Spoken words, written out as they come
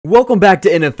Welcome back to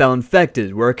NFL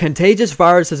Infected, where a contagious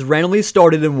virus has randomly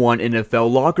started in one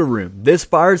NFL locker room. This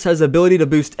virus has the ability to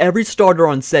boost every starter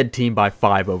on said team by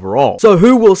 5 overall. So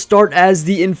who will start as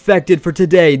the infected for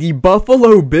today? The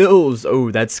Buffalo Bills. Oh,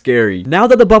 that's scary. Now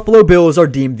that the Buffalo Bills are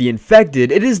deemed the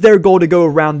infected, it is their goal to go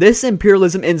around this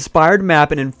imperialism-inspired map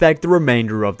and infect the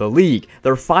remainder of the league.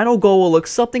 Their final goal will look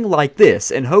something like this,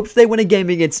 in hopes they win a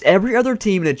game against every other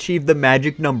team and achieve the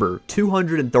magic number,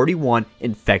 231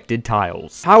 infected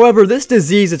tiles. However, this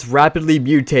disease is rapidly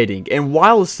mutating, and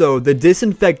while so, the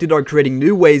disinfected are creating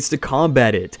new ways to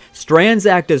combat it. Strands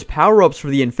act as power-ups for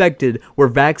the infected, where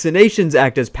vaccinations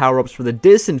act as power-ups for the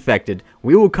disinfected.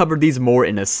 We will cover these more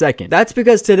in a second. That's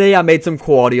because today I made some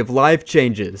quality of life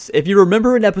changes. If you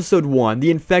remember in episode 1, the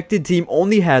infected team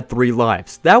only had 3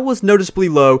 lives. That was noticeably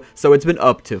low, so it's been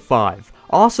up to 5.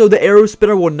 Also, the arrow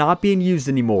spinner will not be used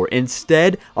anymore.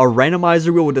 Instead, a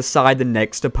randomizer will decide the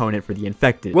next opponent for the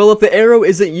infected. Well, if the arrow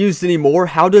isn't used anymore,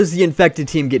 how does the infected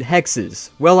team get hexes?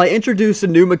 Well, I introduced a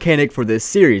new mechanic for this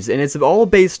series, and it's all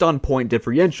based on point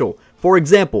differential. For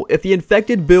example, if the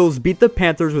infected Bills beat the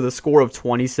Panthers with a score of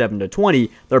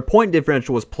 27-20, their point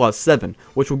differential was +7,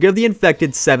 which will give the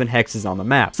infected 7 hexes on the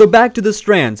map. So back to the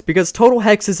strands, because total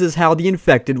hexes is how the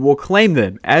infected will claim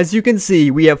them. As you can see,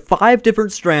 we have 5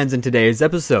 different strands in today's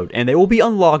episode, and they will be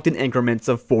unlocked in increments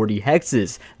of 40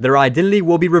 hexes. Their identity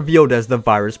will be revealed as the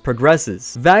virus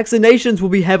progresses. Vaccinations will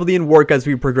be heavily in work as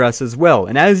we progress as well,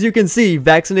 and as you can see,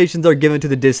 vaccinations are given to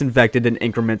the disinfected in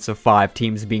increments of 5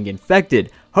 teams being infected.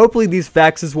 Hopefully these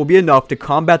vaccines will be enough to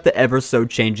combat the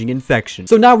ever-so-changing infection.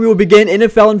 So now we will begin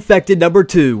NFL Infected number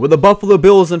 2. Will the Buffalo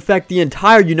Bills infect the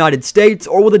entire United States,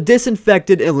 or will the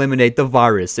disinfected eliminate the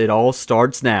virus? It all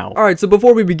starts now. Alright, so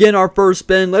before we begin our first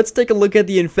spin, let's take a look at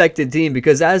the infected team,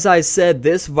 because as I said,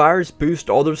 this virus boosts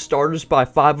all their starters by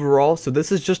 5 overall, so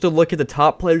this is just a look at the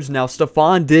top players now.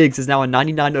 Stephon Diggs is now a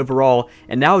 99 overall,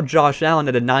 and now Josh Allen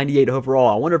at a 98 overall.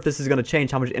 I wonder if this is going to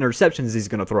change how much interceptions he's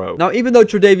going to throw. Now, even though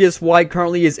Tre'Davious White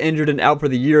currently is injured and out for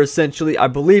the year essentially, I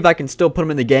believe I can still put him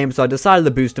in the game, so I decided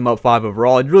to boost him up 5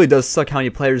 overall. It really does suck how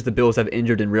many players the Bills have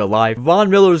injured in real life. Von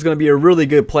Miller is going to be a really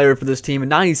good player for this team, a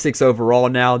 96 overall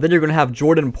now. Then you're going to have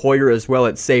Jordan Poyer as well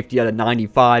at safety at a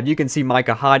 95. You can see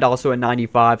Micah Hyde also at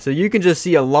 95, so you can just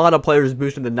see a lot of players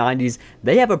boosting the 90s.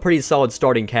 They have a pretty solid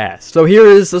starting cast. So here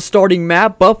is the starting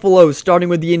map. Buffalo starting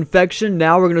with the infection.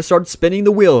 Now we're going to start spinning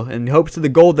the wheel in hopes of the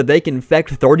goal that they can infect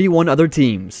 31 other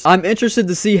teams. I'm interested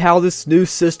to see how this new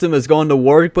system is going to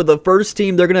work, but the first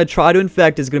team they're going to try to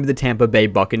infect is going to be the Tampa Bay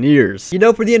Buccaneers. You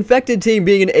know, for the infected team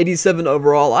being an 87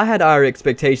 overall, I had higher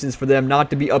expectations for them not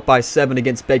to be up by 7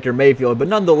 against Baker Mayfield, but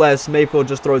nonetheless, Mayfield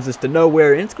just throws this to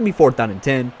nowhere, and it's going to be 4th down and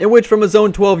 10, in which from his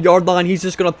own 12-yard line, he's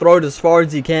just going to throw it as far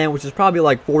as he can, which is probably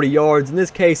like 40 yards. In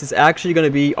this case, it's actually going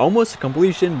to be almost a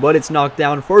completion, but it's knocked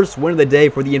down. First win of the day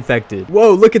for the infected.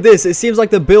 Whoa, look at this. It seems like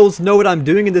the Bills know what I'm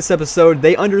doing in this episode.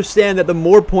 They understand that the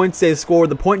more points they score,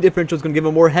 the point differential is going to give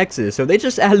them more hexes. So they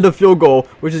just added a field goal,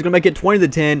 which is going to make it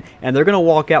 20-10, and they're going to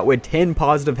walk out with 10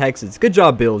 positive hexes. Good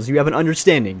job, Bills. You have an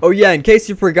understanding. Oh yeah, in case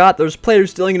you forgot, there's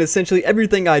players stealing in essentially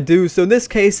everything I do. So in this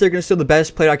case, they're going to steal the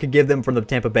best player I could give them from the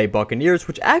Tampa Bay Buccaneers,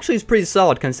 which actually is pretty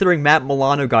solid considering Matt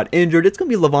Milano got injured. It's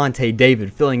going to be Levante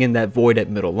David filling in that void at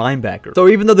middle linebacker. So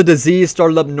even though the disease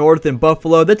started up north in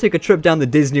Buffalo, they took a trip down to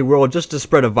Disney World just to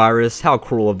spread a virus. How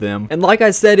cruel of them. And like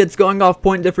I said, it's going off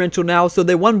point differential now, so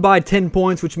they won by 10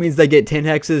 points, which means they get 10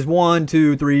 hexes. 1,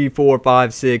 2, 3, 4,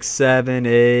 5, 6, 7,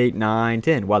 8, 9,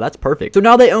 10. Wow, that's perfect. So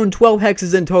now they own 12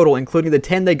 hexes in total, including the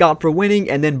 10 they got for winning,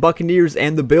 and then Buccaneers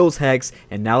and the Bills hex,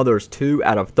 and now there's 2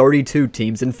 out of 32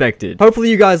 teams infected. Hopefully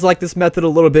you guys like this method a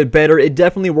little bit better. It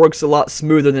definitely works a lot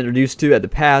smoother than it used to at the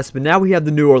past, but now we have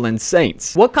the New Orleans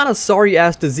Saints. What kind of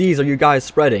sorry-ass disease are you guys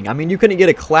spreading? I mean, you couldn't get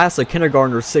a class of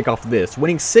kindergartners sick off of this.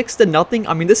 Winning 6-0?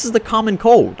 I mean, this is the common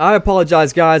cold. I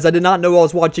apologize, guys. I did not know I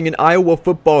was watching an Iowa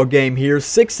football game here.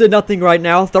 6-0 right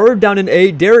now. 3rd down and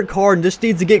 8. Derek Carr just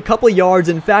needs to get a couple of yards.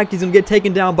 In fact, he's going to get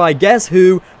taken down by guess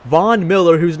who? Von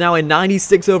Miller, who's now a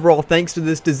 96 overall thanks to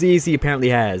this disease he apparently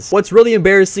has. What's really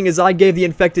embarrassing is I gave the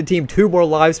infected team 2 more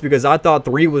lives because I thought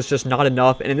 3 was just not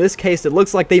enough, and in this case it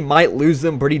looks like they might lose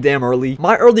them pretty damn early.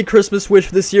 My early Christmas wish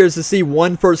for this year is to see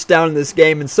 1 first down in this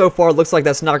game, and so far it looks like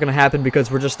that's not going to happen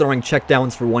because we're just throwing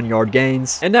checkdowns for 1-yard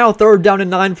gains. And now 3rd down and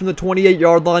 9 from the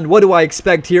 28-yard line. What do I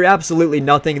expect here? Absolutely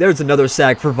nothing. There's another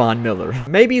sack for Von Miller.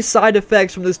 Maybe side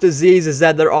effects from this disease is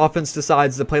that their offense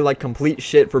decides to play like complete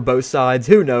shit for both sides.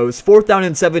 Who knows? 4th down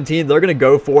and 17. They're going to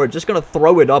go for it. Just going to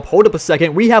throw it up. Hold up a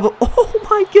second. We have a... Oh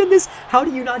my goodness, how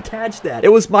do you not catch that? It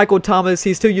was Michael Thomas.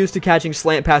 He's too used to catching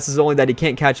slant passes only that he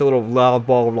can't catch a little lob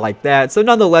ball like that. So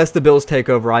nonetheless, the Bills take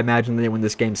over. I imagine they win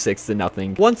this game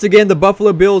 6-0. Once again, the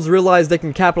Buffalo Bills realize they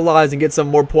can capitalize and get some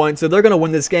more points, so they're going to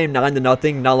win this game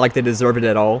 9-0, not like they deserve it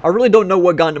at all. I really don't know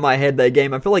what got into my head that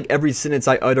game. I feel like every sentence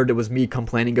I uttered, it was me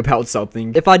complaining about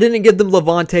something. If I didn't give them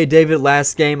Levante David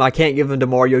last game, I can't give them to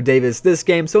Mario Davis this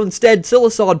game, so instead, still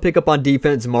a solid pickup on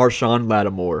defense, Marshawn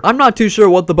Lattimore. I'm not too sure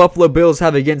what the Buffalo Bills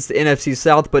have against the NFC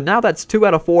South, but now that's 2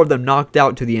 out of 4 of them knocked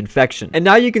out to the infection. And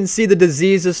now you can see the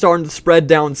disease is starting to spread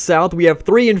down south. We have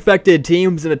 3 infected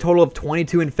teams and a total of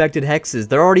 22 infected hexes.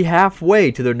 They're already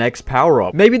halfway to their next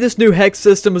power-up. Maybe this new hex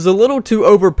system is a little too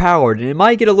overpowered, and it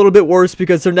might get a little bit worse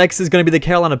because their next is going to be the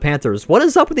Carolina Panthers. What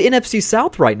is up with the NFC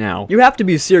South right now? You have to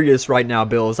be serious right now,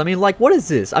 Bills. I mean, like, what is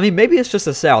this? I mean, maybe it's just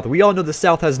the South. We all know the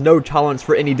South has no tolerance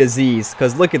for any disease,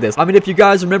 because look at this. I mean, if you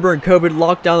guys remember in COVID,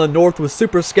 lockdown, the North was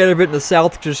super scared of it, and the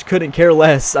South just couldn't care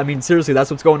less. I mean, seriously, that's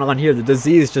what's going on here. The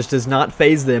disease just does not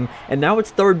faze them, and now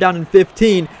it's 3rd down and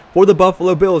 15 for the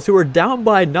Buffalo Bills, who are down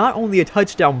by not only a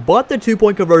touchdown, but the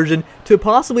 2-point conversion to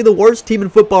possibly the worst team in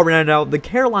football right now, the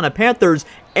Carolina Panthers,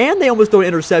 and they almost throw an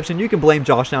interception. You can blame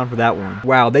Josh Allen for that one.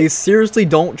 Wow, they seriously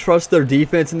don't trust their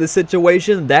defense in this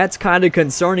situation. That's kind of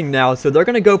concerning now, so they're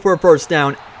going to go for a 1st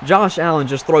down. Josh Allen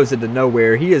just throws it to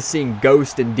nowhere. He is seeing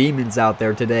ghosts and demons out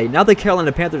there today. Now the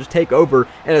Carolina Panthers take over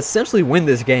and essentially win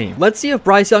this game. Let's see if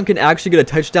Bryce Young can actually get a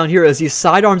touchdown here as he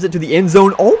sidearms it to the end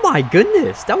zone. Oh my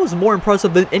goodness, that was more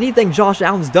impressive than anything Josh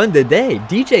Allen's done today.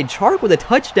 DJ Chark with a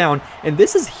touchdown, and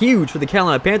this is huge for the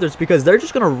Carolina Panthers because they're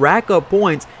just going to rack up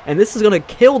points, and this is going to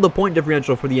kill the point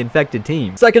differential for the infected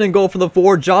team. 2nd and goal from the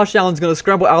 4. Josh Allen's going to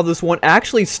scramble out of this one,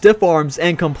 actually stiff arms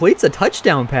and completes a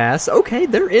touchdown pass. Okay,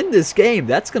 they're in this game.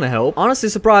 That's going to help. Honestly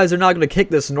surprised they're not going to kick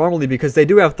this normally because they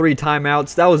do have 3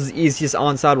 timeouts. That was the easiest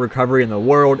onside recovery in the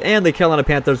world, and the Carolina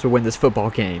Panthers will win this football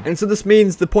game. And so this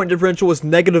means the point differential was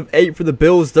 -8 for the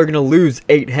Bills. They're going to lose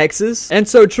 8 hexes. And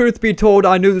so truth be told,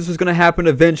 I knew this was going to happen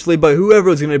eventually, but whoever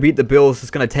is going to beat the Bills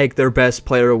is going to take their best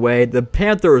player away. The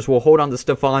Panthers will hold on to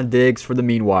Stephon Diggs for the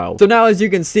meanwhile. So now, as you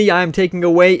can see, I am taking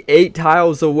away 8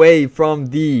 tiles away from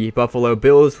the Buffalo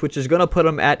Bills, which is going to put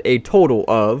them at a total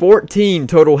of 14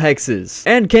 total hexes.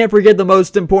 And can't forget the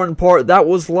most important part, that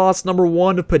was loss number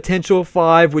 1 of potential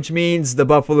 5, which means the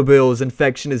Buffalo Bills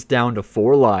infection is down to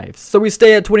 4 lives. So we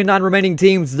stay at 29 remaining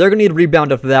teams. They're going to need a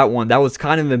rebound after that one. That was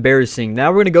kind of embarrassing.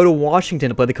 Now we're going to go to Washington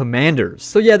to play the Commanders.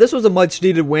 So yeah, this was a much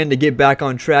needed win to get back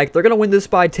on track. They're going to win this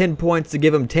by 10 points to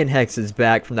give them 10 hexes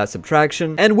back from that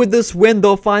subtraction. And with this win,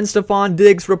 they'll find Stephon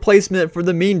Diggs' replacement for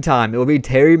the meantime. It will be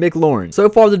Terry McLaurin. So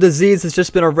far, the disease has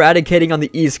just been eradicating on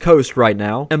the East Coast right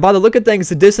now. And by the look of things,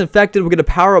 the disinfected will get a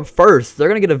power up first. They're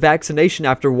going to get a vaccination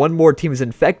after one more team is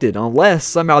infected, unless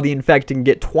somehow the infected can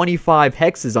get 25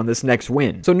 hexes on this next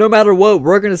win. So no matter what,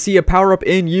 we're going to see a power up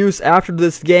in use after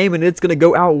this game, and it's going to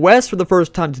go out west for the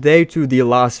first time today to the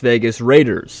Las Vegas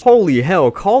Raiders. Holy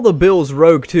hell, call the Bills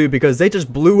rogue too, because they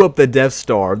just blew up the Death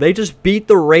Star. They just beat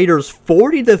the Raiders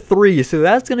 40-3, so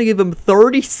that's going to give them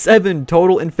 37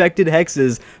 total infected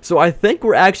hexes. So I think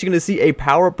we're actually going to see a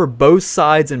power up for both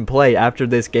sides in play after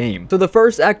this game. So the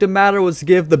first act of matter was to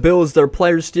give the Bills their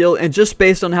player steal, and just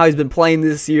based on how he's been playing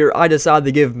this year, I decided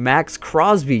to give Max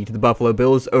Crosby to the Buffalo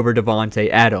Bills over Devontae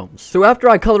Adams. So after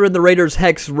I color in the Raiders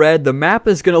hex red, the map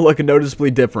is going to look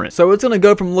noticeably different. So it's going to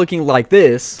go from looking like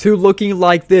this to looking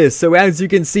like this. So as you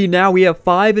can see now, we have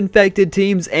 5 infected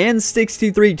teams and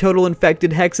 63 total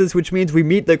infected hexes, which means we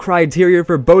meet the criteria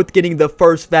for both getting the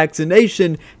first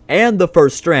vaccination and the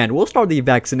first strand. We'll start the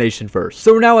vaccination first.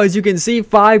 So now, as you can see,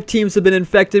 5 teams have been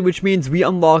infected, which means we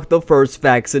unlock the first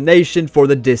vaccination for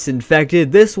the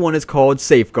disinfected. This one is called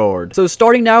Safeguard. So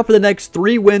starting now for the next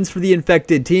 3 wins for the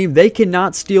infected team, they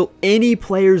cannot steal any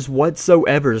players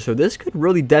whatsoever. So this could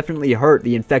really definitely hurt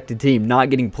the infected team not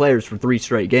getting players for 3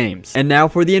 straight games. And now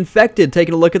for the infected,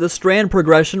 taking a look at the strand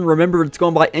progression, remember it's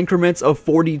going by increments of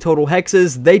 40 total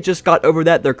hexes. They just got over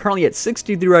that. They're currently at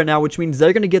 63 right now, which means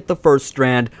they're going to get the first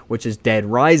strand, which is Dead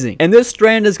Rising. And this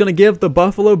strand is going to give the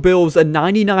Buffalo Bills a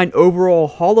 99 overall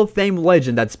Hall of Fame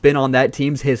legend that's been on that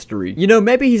team's history. You know,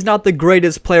 maybe he's not the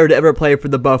greatest player to ever play for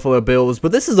the Buffalo Bills,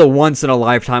 but this is a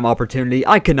once-in-a-lifetime opportunity.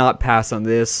 I cannot pass on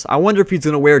this. I wonder if he's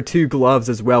going to wear 2 gloves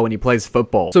as well when he plays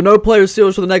football. So no player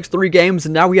steals for the next 3 games,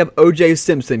 and now we have O.J.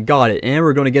 Simpson. Got it. And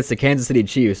we're going against the Kansas City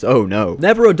Chiefs. Oh, no.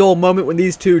 Never a dull moment when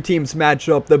these two teams match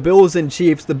up. The Bills and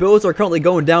Chiefs. The Bills are currently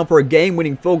going down for a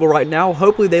game-winning field goal right now.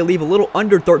 Hopefully, they leave a little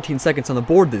under 13 seconds on the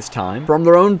board this time. From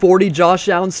their own 40, Josh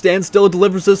Allen stands still,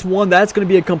 delivers this one. That's going to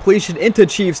be a completion into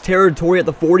Chiefs territory at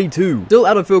the 42. Still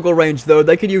out of field goal range, though.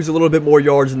 They could use a little bit more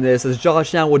yards than this, as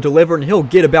Josh Allen will deliver, and he'll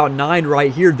get about 9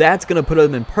 right here. That's going to put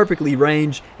him in perfectly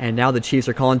range, and now the Chiefs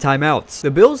are calling timeouts. The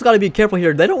Bills got to be careful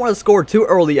here. They don't want to score too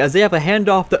early, as they have a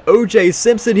handoff to O.J.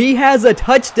 Simpson. He has a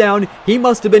touchdown. He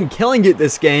must have been killing it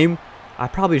this game. I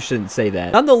probably shouldn't say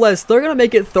that. Nonetheless, they're going to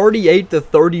make it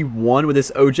 38-31 with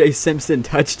this O.J. Simpson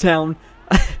touchdown.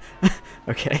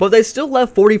 Okay. But they still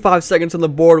left 45 seconds on the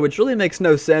board, which really makes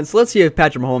no sense. Let's see if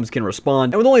Patrick Mahomes can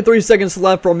respond. And with only 3 seconds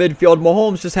left from midfield,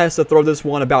 Mahomes just has to throw this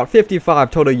one about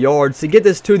 55 total yards to get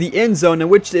this to the end zone, in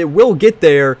which it will get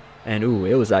there. And, ooh,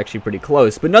 it was actually pretty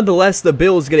close. But nonetheless, the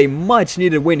Bills get a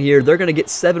much-needed win here. They're going to get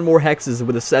 7 more hexes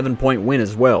with a 7-point win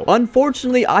as well.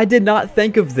 Unfortunately, I did not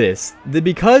think of this.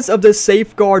 Because of the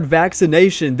safeguard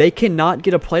vaccination, they cannot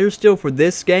get a player steal for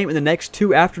this game and the next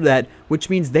 2 after that,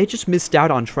 which means they just missed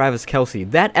out on Travis Kelce.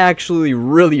 That actually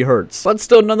really hurts. But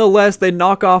still, nonetheless, they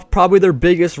knock off probably their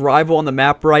biggest rival on the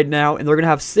map right now, and they're going to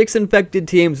have 6 infected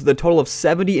teams with a total of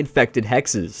 70 infected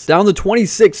hexes. Down to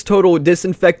 26 total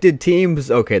disinfected teams.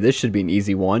 Okay, this should be an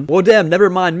easy one. Well, damn, never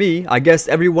mind me. I guess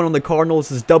everyone on the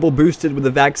Cardinals is double boosted with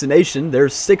the vaccination. They're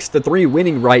 6-3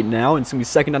 winning right now, and it's going to be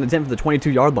second down and 10 for the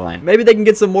 22-yard line. Maybe they can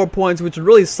get some more points, which would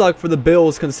really suck for the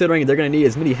Bills, considering they're going to need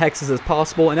as many hexes as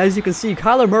possible. And as you can see,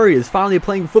 Kyler Murray is finally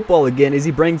playing football again as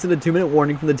he brings in a 2-minute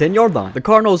warning from the 10-yard line. The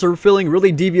Cardinals are feeling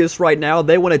really devious right now.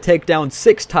 They want to take down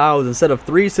 6 tiles instead of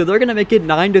 3, so they're going to make it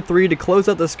 9-3 to close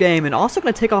out this game, and also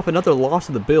going to take off another loss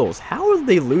to the Bills. How did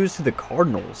they lose to the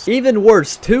Cardinals? Even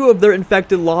worse, 2 of their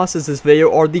infected losses this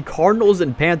video are the Cardinals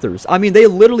and Panthers. I mean, they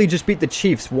literally just beat the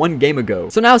Chiefs 1 game ago.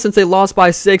 So now, since they lost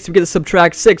by 6, we get to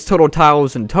subtract 6 total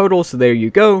tiles in total, so there you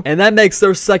go. And that makes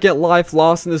their second life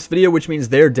loss in this video, which means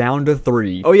they're down to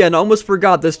 3. Oh yeah, and I almost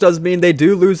forgot, this does mean they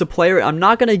do lose a player. I'm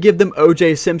not going to give them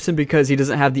O.J. Simpson because he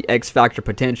doesn't have the X-Factor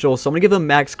potential, so I'm going to give them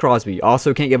Max Crosby.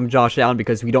 Also, can't give him Josh Allen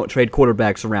because we don't trade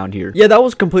quarterbacks around here. Yeah, that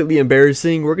was completely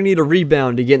embarrassing. We're going to need a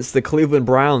rebound against the Cleveland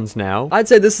Browns now. I'd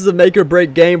say this is a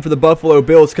make-or-break game for the Buffalo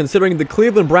Bills, considering the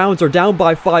Cleveland Browns are down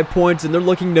by 5 points, and they're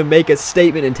looking to make a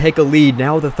statement and take a lead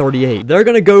now with the 38. They're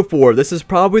going to go for it. This is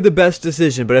probably the best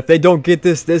decision, but if they don't get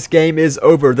this, this game is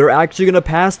over. They're actually going to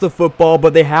pass the football,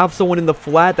 but they have someone in the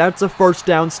flat. That's a first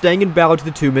down, staying in bounds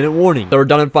with the 2-minute warning. Third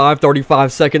down and 5,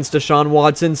 35 seconds. Deshaun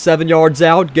Watson, 7 yards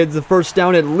out, gets the first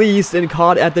down at least, and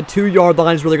caught at the 2-yard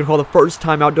line is where they're going to call the first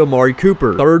timeout to Amari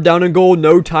Cooper. Third down and goal,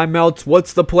 no timeouts.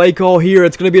 What's the play call here?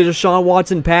 It's going to be a Deshaun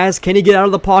Watson pass. Can he get out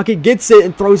of the pocket? Gets it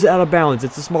and throws it out of bounds.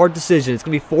 It's a smart decision. It's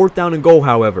going to be 4th down and goal,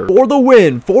 however. For the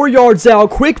win, 4 yards out,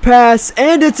 quick pass,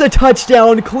 and it's a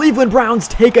touchdown. Cleveland Browns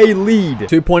take a lead.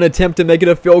 2-point attempt to make it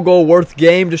a field goal worth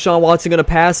game. Deshaun Watson going to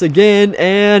pass again,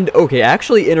 and okay,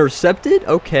 actually intercepted.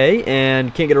 Okay,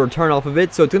 and can't get a return off of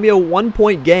it, so it's going to be a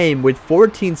 1-point game with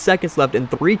 14 seconds left and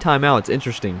 3 timeouts.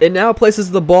 Interesting. It now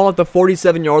places the ball at the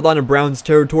 47-yard line in Browns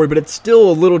territory, but it's still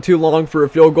a little too long for a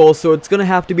field goal, so it's going to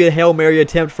have to be a Hail Mary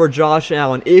attempt for Josh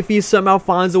Allen. If he somehow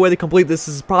finds a way to complete this,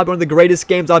 is probably one of the greatest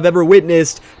games I've ever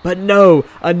witnessed. But no,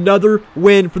 another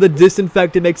win for the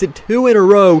disinfected makes it 2 in a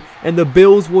row, and the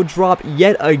Bills will drop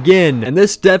yet again. And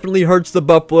this definitely hurts the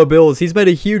Buffalo Bills. He's made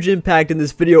a huge impact in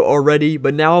this video already,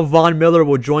 but now Von Miller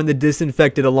will join the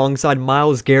disinfected alongside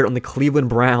Myles Garrett on the Cleveland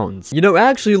Browns. You know,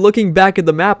 actually looking back at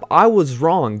the map, I was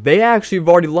wrong. They actually have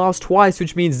already lost twice,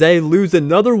 which means they lose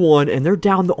another one, and they're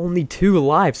down to only 2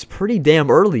 lives pretty damn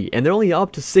early, and they're only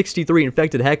up to 63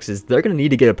 infected hexes. They're going to need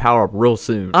to get a power up real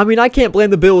soon. I mean, I can't blame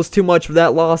the Bills too much for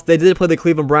that loss. They did play the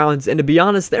Cleveland Browns, and to be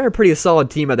honest, they're a pretty solid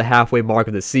team at the halfway mark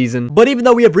of the season. But even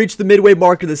though we have reached the midway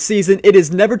mark of the season, it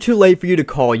is never too late for you to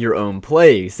call your own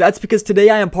plays. That's because today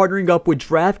I am partnering up with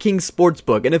DraftKings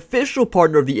Sportsbook, an official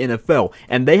partner of the NFL,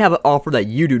 and they have an offer that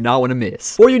you do not want to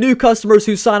miss. For you new customers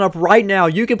who sign up right now,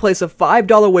 you can place a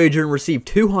 $5 wager and receive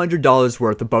 $200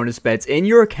 worth of bonus bets in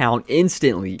your account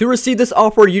instantly. To receive this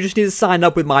offer, you just need to sign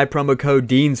up with my promo code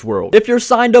DeansWorld. If you're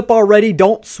signed up already,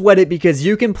 don't sweat it because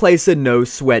you can place a no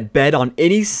sweat bet on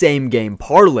any same game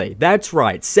parlay. That's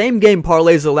right, same game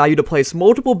parlays allow you to place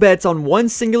multiple bets on one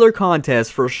singular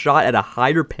contest for a shot at a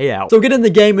higher payout. So get in the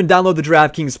game and download the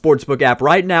DraftKings Sportsbook app right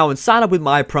right now and sign up with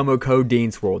my promo code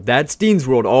DeansWorld. That's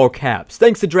DeansWorld, all caps.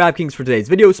 Thanks to DraftKings for today's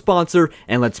video sponsor,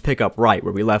 and let's pick up right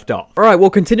where we left off. Alright, well,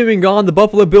 continuing on, the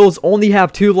Buffalo Bills only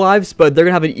have 2 lives, but they're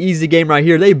gonna have an easy game right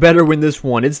here. They better win this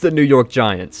one. It's the New York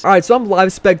Giants. Alright, so I'm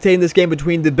live spectating this game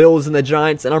between the Bills and the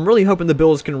Giants, and I'm really hoping the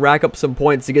Bills can rack up some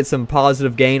points to get some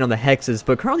positive gain on the hexes,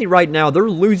 but currently right now, they're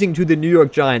losing to the New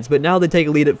York Giants, but now they take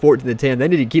a lead at 14-10. They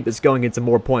need to keep this going and some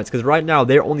more points, because right now,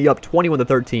 they're only up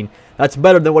 21-13. That's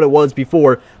better than what it was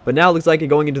before, but now it looks like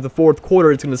going into the 4th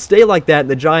quarter, it's going to stay like that, and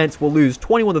the Giants will lose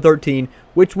 21-13,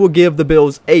 which will give the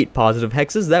Bills 8 positive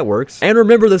hexes. That works. And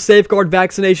remember, the safeguard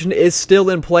vaccination is still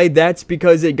in play. That's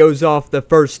because it goes off the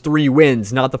first 3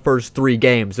 wins, not the first 3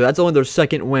 games. So that's only their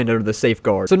 2nd win under the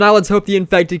safeguard. So now let's hope the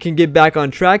infected can get back on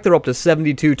track. They're up to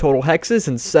 72 total hexes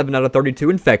and 7 out of 32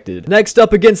 infected. Next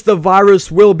up against the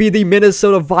virus will be the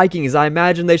Minnesota Vikings. I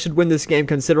imagine they should win this game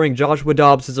considering Joshua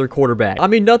Dobbs is their quarterback. I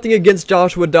mean, nothing against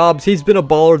Joshua Dobbs. He's been a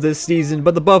baller this season,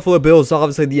 but the Buffalo Bills,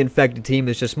 obviously the infected team,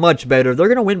 is just much better. They're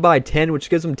going to win by 10, which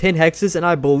gives them 10 hexes, and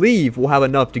I believe we'll have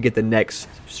enough to get the next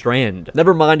strand.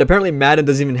 Never mind, apparently Madden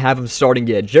doesn't even have him starting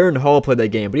yet. Jaron Hall played that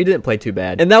game, but he didn't play too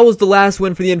bad. And that was the last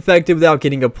win for the infected without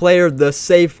getting a player. The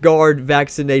safeguard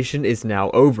vaccination is now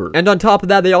over. And on top of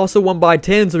that, they also won by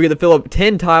 10, so we get to fill up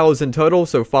 10 tiles in total,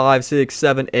 so 5, 6,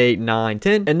 7, 8, 9,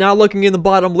 10. And now looking in the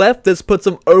bottom left, this puts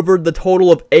them over the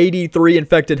total of 83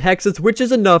 infected hexes, which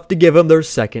is enough to give them their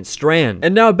 2nd strand.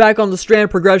 And now back on the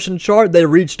strand progression chart, they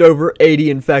reached over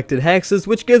 80 infected hexes,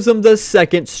 which gives them the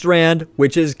 2nd strand,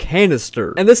 which is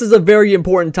canister. And this is a very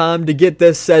important time to get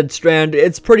this said strand.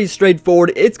 It's pretty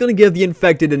straightforward. It's going to give the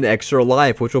infected an extra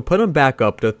life, which will put them back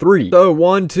up to 3. So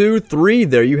 1, 2, 3,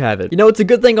 there you have it. You know, it's a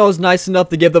good thing I was nice enough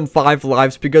to give them 5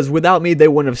 lives, because without me, they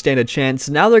wouldn't have stand a chance.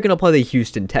 Now they're going to play the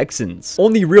Houston Texans.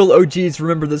 Only real OGs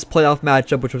remember this playoff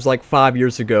matchup, which was like 5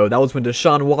 years ago. That was when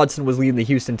Deshaun Watson was leading the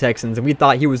Houston Texans, and we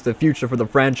thought he was the future for the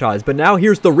franchise. But now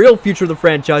here's the real future of the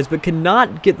franchise, but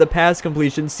cannot get the pass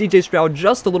completion. CJ Stroud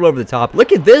just a little over the top.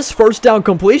 Look at this first down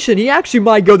completion. He actually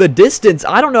might go the distance.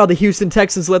 I don't know how the Houston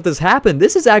Texans let this happen.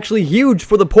 This is actually huge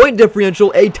for the point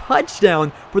differential. A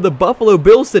touchdown for the Buffalo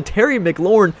Bills to Terry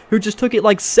McLaurin, who just took it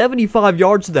like 75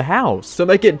 yards to the house. So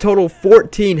make it total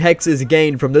 14 hexes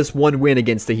gained from this one win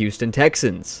against the Houston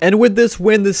Texans. And with this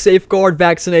win, the safeguard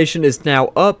vaccination is now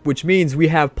up, which means we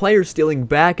have players stealing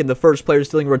back, and the first player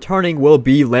stealing returning will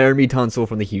be Laramie Tunsil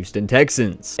from the Houston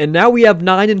Texans. And now we have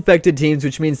 9 infected teams,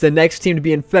 which means the next team to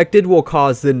be infected will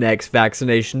cause the next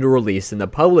vaccination to release in the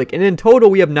public. And in total,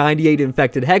 we have 98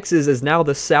 infected hexes, as now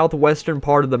the southwestern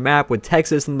part of the map with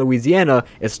Texas and Louisiana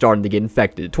is starting to get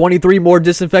infected. 23 more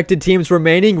disinfected teams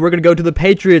remaining. We're going to go to the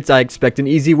Patriots. I expect an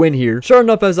easy win here. Sure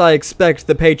enough, as I expect,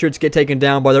 the Patriots get taken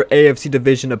down by their AFC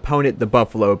division opponent, the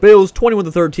Buffalo Bills,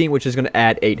 21-13, which is going to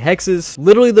add 8 hexes.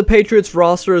 Literally, the Patriots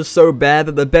roster is so bad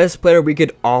that the best player we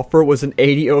could offer was an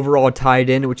 80 overall tight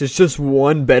end, which is just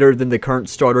one better than the current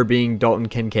starter being Dalton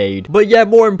Kincaid. But yeah,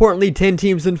 more importantly, 10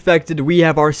 teams infected, we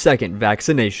have our 2nd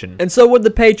vaccination. And so with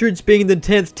the Patriots being the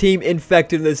 10th team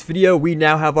infected in this video, we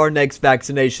now have our next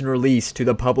vaccination released to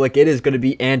the public. It is going to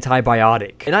be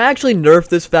antibiotic. And I actually nerfed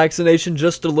this vaccination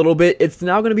just a little bit. It's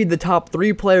now going to be the top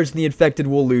 3 players in the infected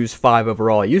will lose 5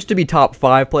 overall. It used to be top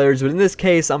 5 players, but in this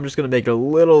case, I'm just going to make it a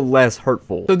little less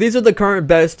hurtful. So these are the current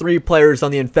best 3 players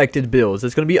on the infected Bills.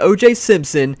 It's going to be O.J.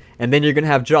 Simpson, and then you're going to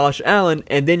have Josh Allen,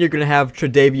 and then you're going to have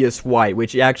Tre'Davious White,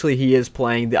 which actually he is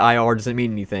playing. The IR doesn't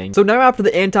mean anything. So now after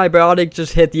the antibiotic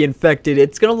just hit the infected,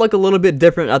 it's going to look a little bit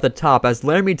different at the top, as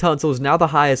Laramie Tunsil is now the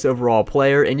highest overall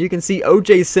player, and you can see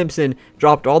O.J. Simpson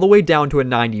dropped all the way down to a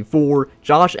 94,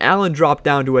 Josh Allen dropped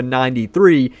down to a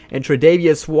 93, and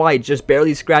Tre'Davious White just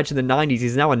barely scratching the 90s.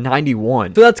 He's now a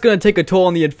 91. So that's going to take a toll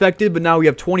on the infected, but now we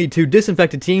have 22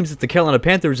 disinfected teams. It's the Carolina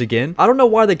Panthers again. I don't know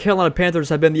why the Carolina Panthers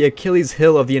have been the Achilles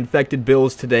heel of the infected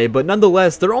Bills today, but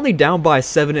nonetheless, they're only down by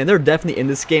 7, and they're definitely in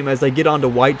this game as they get on to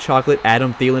White Chocolate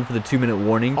Adam Thielen for the 2-minute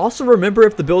warning. Also, remember,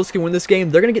 if the Bills can win this game,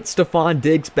 they're going to get Stephon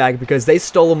Diggs back because they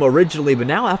stole him originally, but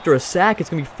now after a sack, it's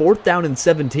going to be 4th down and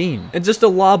 17. And just a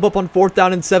lob up on 4th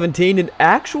down and 17, an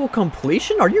actual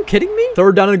completion? Are you kidding me?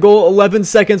 3rd down and goal, 11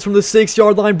 seconds from the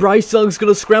 6-yard line. Bryce Young's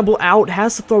going to scramble out,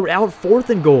 has to throw it out, 4th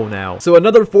and goal now. So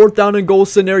another 4th down and goal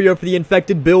scenario for the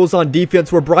infected Bills on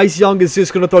defense, where Bryce Young is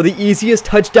just going to throw the easiest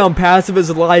touchdown pass of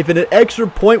his life, and an extra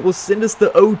point will send us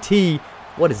to OT.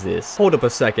 What is this? Hold up a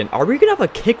second. Are we gonna have a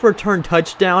kick return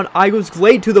touchdown? I was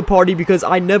late to the party because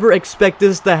I never expect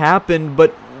this to happen,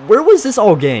 but where was this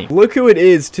all game? Look who it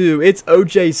is, too. It's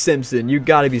O.J. Simpson. You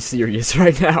gotta be serious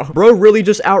right now. Bro really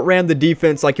just outran the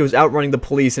defense like he was outrunning the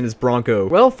police in his Bronco.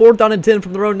 Well, 4th down and 10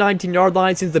 from their own 19-yard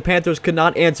line since the Panthers could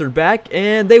not answer back,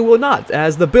 and they will not,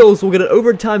 as the Bills will get an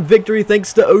overtime victory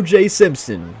thanks to O.J.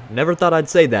 Simpson. Never thought I'd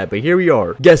say that, but here we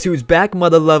are. Guess who's back,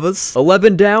 mother lovers?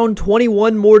 11 down,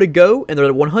 21 more to go, and they're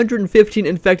at 115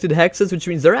 infected hexes, which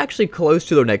means they're actually close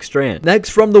to their next strand. Next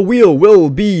from the wheel will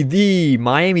be the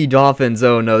Miami Dolphins.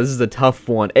 Oh no, this is a tough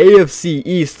one. AFC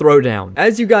East throwdown.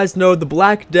 As you guys know, the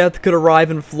Black Death could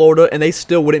arrive in Florida, and they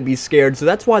still wouldn't be scared, so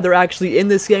that's why they're actually in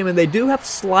this game, and they do have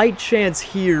slight chance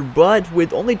here, but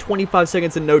with only 25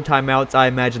 seconds and no timeouts, I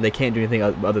imagine they can't do anything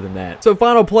other than that. So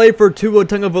final play for Tua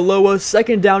Tagovailoa,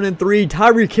 2nd down and 3.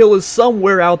 Tyreek Hill is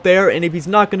somewhere out there, and if he's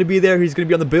not going to be there, he's going to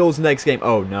be on the Bills next game.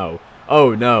 Oh no.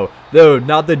 Oh no,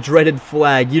 not the dreaded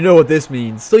flag. You know what this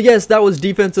means. So yes, that was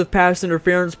defensive pass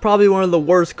interference. Probably one of the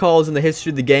worst calls in the history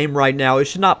of the game right now. It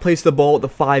should not place the ball at the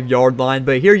 5-yard line,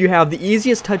 but here you have the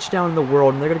easiest touchdown in the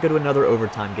world, and they're going to go to another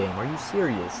overtime game. Are you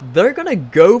serious? They're going to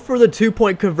go for the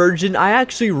 2-point conversion. I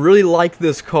actually really like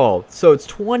this call. So it's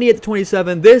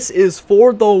 20-27. This is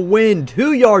for the win.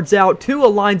 2 yards out. Tua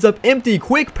lines up empty.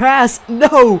 Quick pass.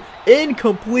 No,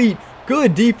 incomplete.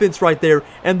 Good defense right there,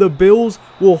 and the Bills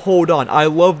will hold on. I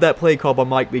love that play call by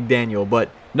Mike McDaniel, but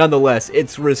nonetheless,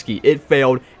 it's risky. It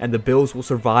failed, and the Bills will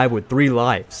survive with 3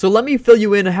 lives. So let me fill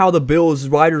you in how the Bills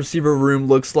wide receiver room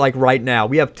looks like right now.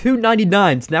 We have 2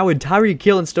 99s now with Tyreek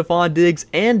Hill and Stephon Diggs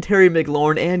and Terry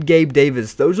McLaurin and Gabe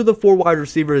Davis. Those are the 4 wide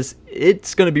receivers.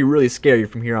 It's going to be really scary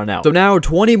from here on out. So now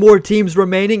 20 more teams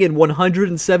remaining in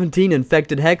 117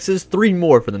 infected hexes, 3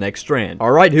 more for the next strand.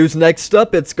 Alright, who's next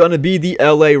up? It's going to be the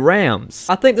LA Rams.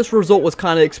 I think this result was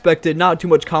kind of expected. Not too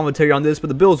much commentary on this, but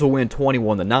the Bills will win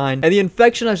 21-9. And the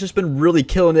infection has just been really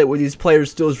killing it with these players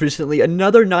still recently.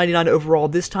 Another 99 overall.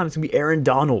 This time it's going to be Aaron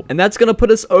Donald. And that's going to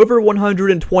put us over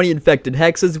 120 infected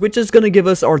hexes, which is going to give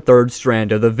us our 3rd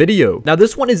strand of the video. Now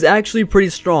this one is actually pretty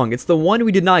strong. It's the one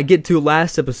we did not get to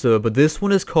last episode, but this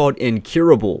one is called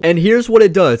Incurable. And here's what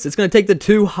it does. It's going to take the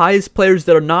 2 highest players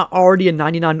that are not already a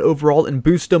 99 overall and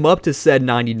boost them up to said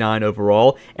 99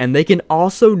 overall. And they can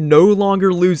also no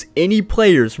longer lose any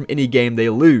players from any game they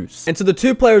lose. And so the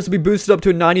 2 players will be boosted up to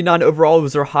a 99 overall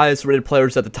was their highest rated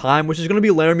players at the time, which is going to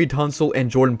be Laramie Tunsil and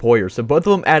Jordan Poyer. So both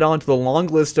of them add on to the long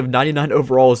list of 99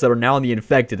 overalls that are now in the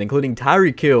infected, including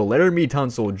Tyreek Hill, Laramie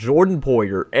Tunsil, Jordan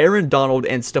Poyer, Aaron Donald,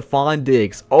 and Stephon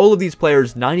Diggs. All of these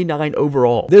players 99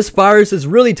 overall. This virus is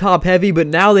really top heavy, but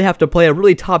now they have to play a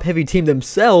really top heavy team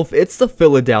themselves. It's the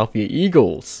Philadelphia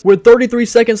Eagles. With 33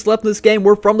 seconds left in this game,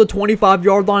 we're from the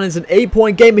 25-yard line. It's an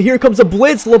 8-point game, and here comes a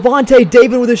blitz. Levante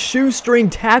David with a shoestring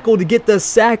tackle to get the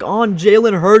sack on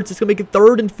Jalen Hurts. It's going to make it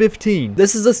 3rd and 15.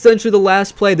 This is essentially the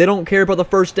last play. They don't care about the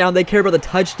 1st down. They care about the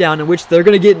touchdown, in which they're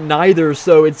going to get neither.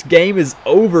 So its game is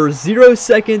over. 0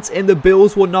 seconds, and the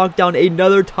Bills will knock down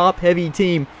another top-heavy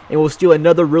team and will steal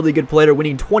another really good player,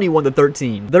 winning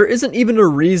 21-13. There isn't even a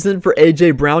reason for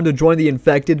A.J. Brown to join the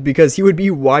infected because he would be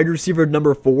wide receiver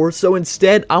number 4. So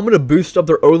instead, I'm going to boost up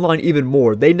their O-line even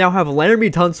more. They now have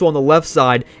Laramie Tunsil on the left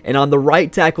side, and on the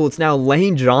right tackle, it's now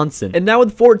Lane Johnson. And now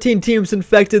with 14 teams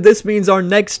infected, this means our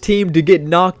next team to get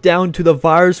knocked down to the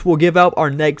virus will give out our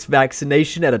next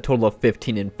vaccination at a total of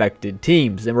 15 infected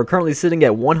teams. And we're currently sitting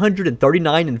at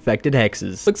 139 infected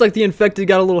hexes. Looks like the infected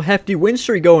got a little hefty win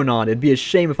streak going on. It'd be a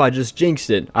shame if I just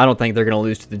jinxed it. I don't think they're going to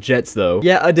lose to the Jets, though.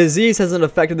 Yeah, a disease hasn't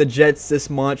affected the Jets this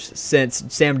much since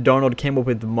Sam Darnold came up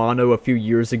with mono a few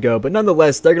years ago, but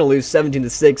nonetheless, they're going to lose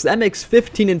 17-6. That makes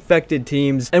 15 infected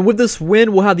teams, and with this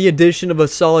win, we'll have the addition of a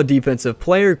solid defensive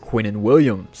player, Quinnen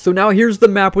Williams. So now here's the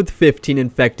map with 15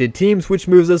 infected teams, which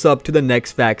moves us up to the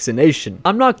next vaccination.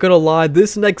 I'm not going to lie,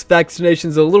 this next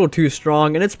vaccination is a little too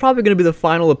strong, and it's probably going to be the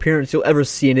final appearance you'll ever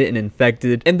see in it in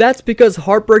infected, and that's because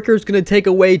Heartbreaker is going to take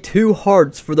away 2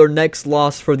 hearts for their next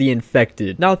loss for the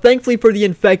infected. Now, thankfully for the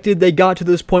infected, they got to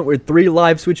this point with 3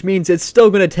 lives, which means it's still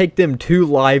going to take them 2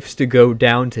 lives to go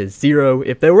down to 0.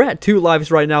 If they were at 2 lives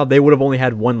right now, they would have only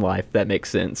had 1 life. That makes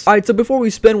sense. Alright, so before we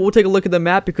spin, we'll take a look at the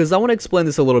map because I want to explain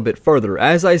this a little bit further.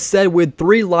 As I said, with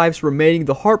 3 lives remaining,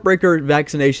 the Heartbreaker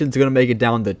vaccination is going to make it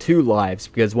down to 2 lives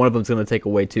because one of them is going to take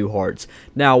away 2 hearts.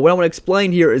 Now, what I want to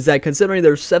explain here is that considering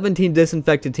there's 17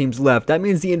 disinfected teams left, that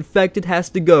means the infected has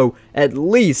to go at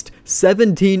least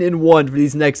 17-1 for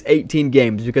these next 18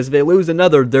 games, because if they lose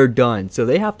another, they're done. So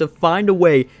they have to find a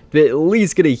way to at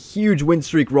least get a huge win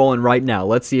streak rolling right now.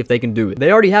 Let's see if they can do it.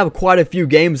 They already have quite a few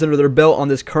games under their belt on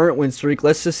this current win streak.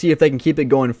 Let's just see if they can keep it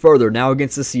going further now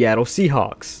against the Seattle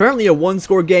Seahawks. Apparently a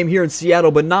one-score game here in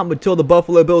Seattle, but not until the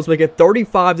Buffalo Bills make it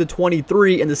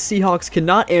 35-23 and the Seahawks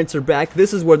cannot answer back.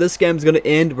 This is where this game is going to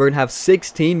end. We're going to have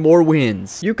 16 more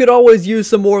wins. You could always use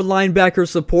some more linebacker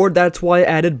support. That's why I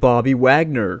added Bobby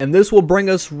Wagner. And this will bring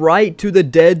us right to the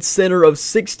dead center of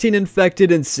 16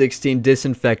 infected and 16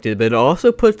 disinfected. But it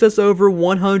also puts us over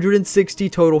 160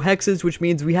 total hexes, which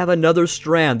means we have another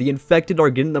strand. The infected are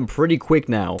getting them pretty quick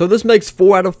now. So this makes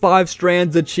 4 out of 5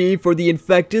 strands achieved for the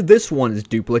infected. This one is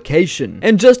duplication.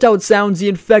 And just how it sounds, the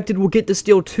infected will get to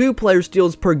steal 2 player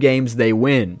steals per games they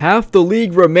win. Half the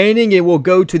league remaining, it will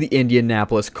go to the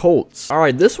Indianapolis Colts.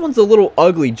 Alright, this one's a little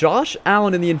ugly. Josh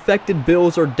Allen and the infected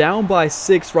Bills are down by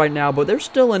 6 right now, but they're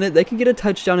still in it. They can get a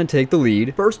touchdown and take the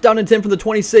lead. First down and 10 from the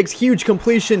 26. Huge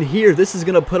completion here. This is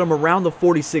going to put them around the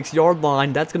 46-yard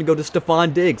line. That's going to go to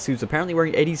Stephon Diggs, who's apparently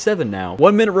wearing 87 now.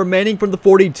 1 minute remaining from the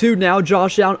 42 now.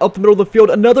 Josh Allen up the middle of the field.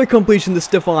 Another completion to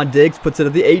Stephon Diggs. Puts it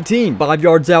at the 18. 5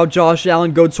 yards out. Josh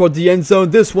Allen goes toward the end zone.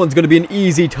 This one's going to be an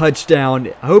easy touchdown.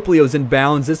 Hopefully it was in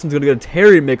bounds. This one's going to go to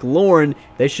Terry McLaurin.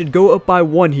 They should go up by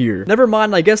 1 here. Never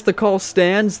mind, I guess the call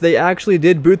stands. They actually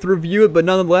did booth review it, but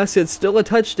nonetheless, it's still a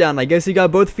touchdown. I guess he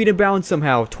got both feet in bounds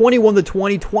somehow.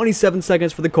 21-20, 27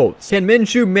 seconds for the Colts. Can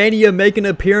Minshew Mania make an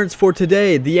appearance for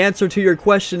today? The answer to your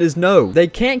question is no. They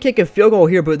can't kick a field goal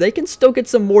here, but they can still get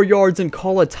some more yards and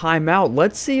call a timeout.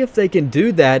 Let's see if they can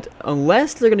do that,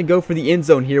 unless they're going to go for the end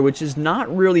zone here, which is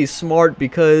not really smart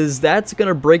because that's going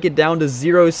to break it down to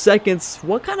 0 seconds.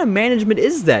 What kind of management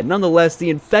is that? Nonetheless, the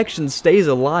infection stays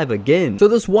alive again. So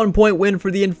this 1-point win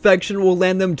for the infection will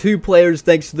land them 2 players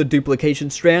thanks to the duplication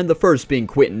strand, the first being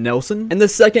Quentin Nelson, and the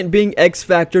second being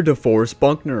X-Factor DeForest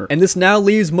Buckner. And this now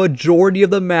leaves majority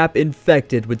of the map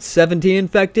infected, with 17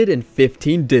 infected and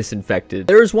 15 disinfected.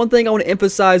 There's one thing I want to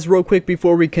emphasize real quick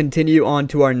before we continue on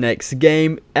to our next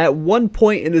game. At one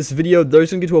point in this video,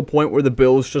 there's going to get to a point where the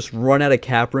Bills just run out of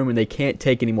cap room and they can't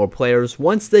take any more players.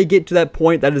 Once they get to that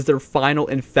point, that is their final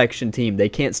infection team. They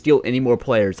can't steal any more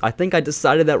players. I think I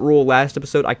decided that rule last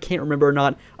episode. I can't remember or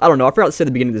not. I don't know. I forgot to say at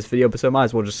the beginning of this video, but so I might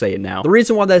as well just say it now. The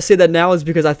reason why I say that now is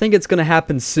because I think it's going to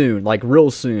happen soon, like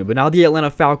real soon. But now the Atlanta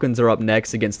Falcons are up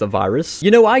next against the virus.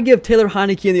 You know, I give Taylor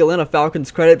Heineke and the Atlanta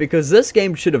Falcons credit because this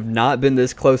game should have not been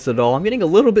this close at all. I'm getting a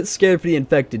little bit scared for the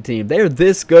infected team. They are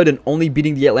this good and only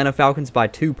beating the Atlanta Falcons by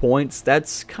 2 points.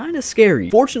 That's kind of scary.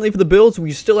 Fortunately for the Bills,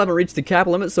 we still haven't reached the cap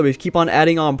limit, so we keep on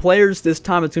adding on players. This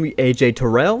time it's going to be AJ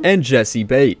Terrell and Jesse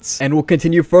Bates. And we'll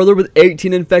continue further with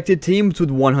 18 infected teams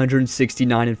with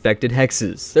 169 infected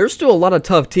hexes. There's still a lot of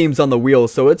tough teams on the wheel,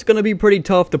 so it's going to be pretty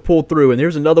tough to pull through. And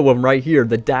here's another one right here,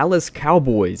 the Dallas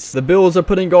Cowboys. The Bills are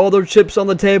putting all their chips on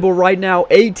the table right now.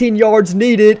 18 yards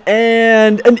needed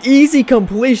and an easy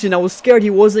completion. I was scared he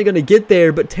wasn't going to get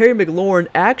there, but Terry McLaurin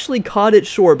actually caught it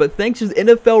short. But thanks to the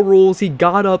NFL rules, he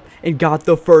got up and got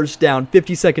the first down.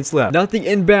 50 seconds left. Nothing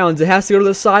inbounds. It has to go to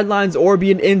the sidelines or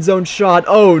be an end zone shot.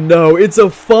 Oh no, it's a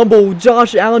fumble.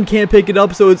 Josh Allen can't pick it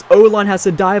up, so his O-line has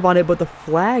to dive on it, but the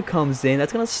flag comes in.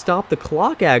 That's going to stop the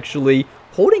clock, actually.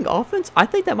 Holding offense? I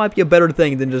think that might be a better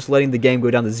thing than just letting the game go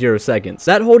down to 0 seconds.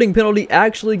 That holding penalty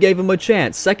actually gave him a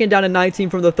chance. Second down and 19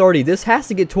 from the 30. This has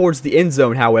to get towards the end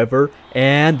zone, however.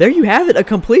 And there you have it, a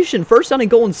completion. First down and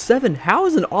goal and 7. How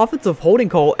is an offensive holding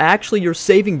call actually your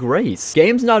saving grace?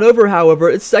 Game's not over, however.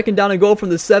 It's second down and goal from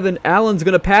the 7. Allen's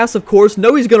going to pass, of course.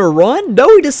 No, he's going to run. No,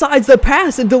 he decides to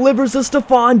pass and delivers to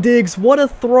Stephon Diggs. What a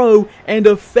throw and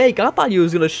a fake. I thought he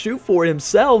was going to shoot for it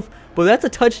himself. But that's a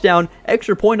touchdown,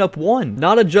 extra point up 1.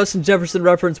 Not a Justin Jefferson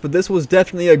reference, but this was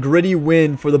definitely a gritty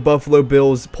win for the Buffalo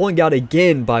Bills, pulling out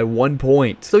again by 1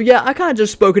 point. So yeah, I kind of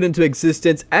just spoke it into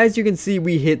existence. As you can see,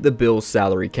 we hit the Bills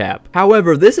salary cap.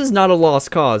 However, this is not a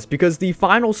lost cause because the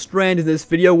final strand in this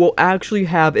video will actually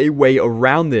have a way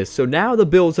around this. So now the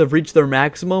Bills have reached their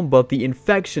maximum, but the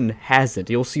infection hasn't.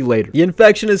 You'll see later. The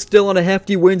infection is still on a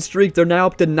hefty win streak. They're now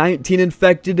up to 19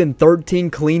 infected and 13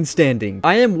 clean standing.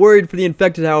 I am worried for the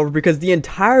infected, however, because the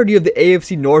entirety of the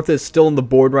AFC North is still on the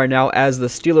board right now, as the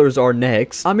Steelers are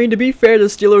next. I mean, to be fair, the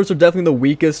Steelers are definitely the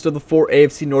weakest of the 4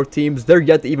 AFC North teams. They're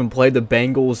yet to even play the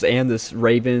Bengals and the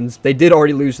Ravens. They did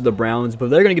already lose to the Browns, but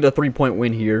they're going to get a 3-point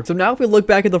win here. So now if we look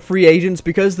back at the free agents,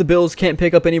 because the Bills can't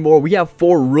pick up anymore, we have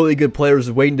 4 really good players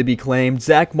waiting to be claimed.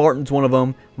 Zach Martin's one of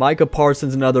them. Micah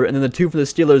Parsons another, and then the 2 for the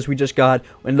Steelers we just got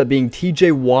ended up being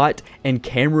TJ Watt and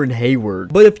Cameron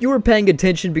Hayward. But if you were paying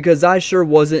attention, because I sure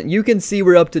wasn't, you can see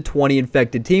we're up to 20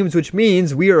 infected teams, which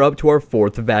means we are up to our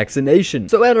 4th vaccination.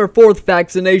 So at our 4th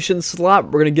vaccination slot,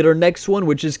 we're going to get our next one,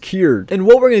 which is cured. And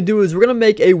what we're going to do is we're going to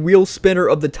make a wheel spinner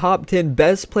of the top 10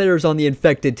 best players on the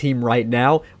infected team right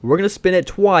now. We're going to spin it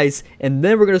twice, and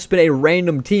then we're going to spin a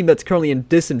random team that's currently in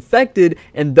disinfected,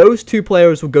 and those 2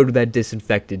 players will go to that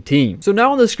disinfected team. So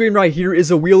now on the screen right here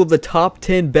is a wheel of the top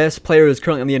 10 best players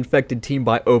currently on the infected team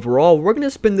by overall. We're going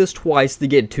to spin this twice to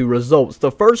get 2 results.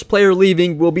 The first player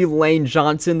leaving will be Lane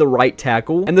Johnson, the right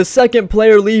tackle, and the second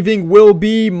player leaving will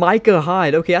be Micah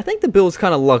Hyde. Okay, I think the Bills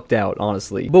kind of lucked out,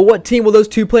 honestly. But what team will those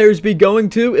 2 players be going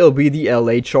to? It'll be the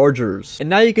LA Chargers. And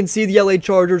now you can see the LA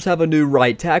Chargers have a new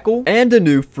right tackle and a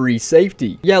new free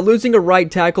safety. Yeah, losing a right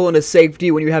tackle and a safety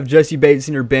when you have Jesse Bates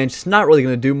in your bench is not really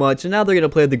going to do much, and now they're going to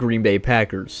play the Green Bay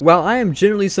Packers. While I am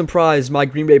generally surprised my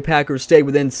Green Bay Packers stayed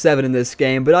within 7 in this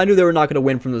game, but I knew they were not going to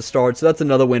win from the start, so that's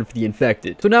another win for the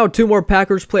infected. So now 2 more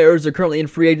Packers players are currently in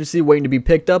free agency waiting to be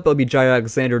picked up. It'll be Jair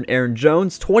Alexander and Aaron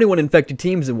Jones, 21 infected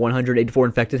teams and 184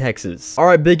 infected hexes.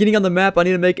 Alright, beginning on the map, I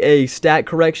need to make a stat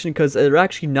correction because they're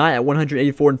actually not at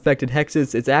 184 infected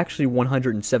hexes. It's actually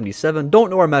 177. Don't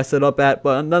know where I messed it up at,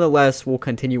 but nonetheless, we'll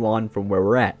continue on from where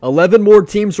we're at. 11 more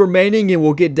teams remaining, and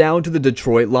we'll get down to the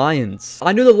Detroit Lions.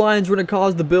 I knew the Lions were going to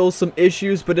cause the Bills some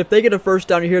issues, but if they get a first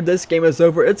down here, this game is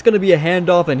over. It's going to be a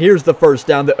handoff, and here's the first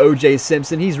down to O.J.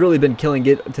 Simpson. He's really been killing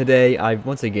it today.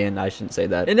 Once again, I shouldn't say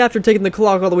that. And after taking the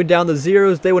clock all the way down to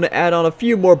zeros, they want to add on a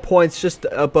few more points just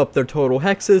to up their total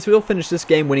hexes. We'll finish this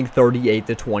game winning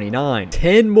 38-29.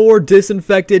 10 more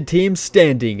disinfected teams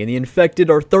standing, and the infected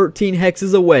are 13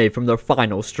 hexes away from their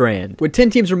final strand. With 10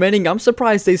 teams remaining, I'm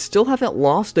surprised they still haven't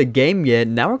lost a game yet.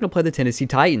 Now we're going to play the Tennessee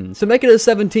Titans. To make it a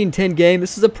 17-10 game,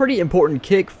 this is a pretty important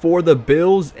kick for the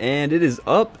Bills, and it is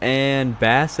up, and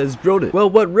Bass has drilled it. Well,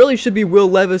 what really should be Will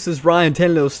Levis is Ryan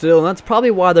Tannehill still, and that's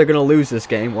probably why they're going to lose this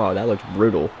game. Wow, that looks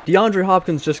brutal. DeAndre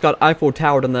Hopkins just got Eiffel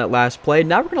Towered on that last play.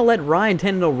 Now we're going to let Ryan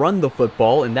Tannehill run the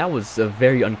football, and that was a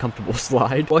very uncomfortable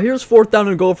slide. Well, here's 4th down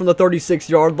and goal from the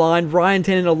 36-yard line. Ryan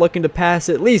Tannehill looking to pass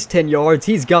at least 10 yards.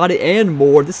 He's got it and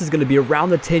more. This is going to be around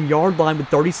the 10-yard line with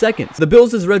 30 seconds. The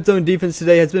Bills' red zone defense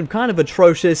today has been kind of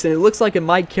atrocious, and it looks like it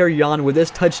might carry on with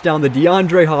this touchdown to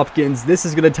DeAndre Hopkins. This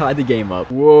is going to tie the game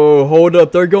up. Whoa, hold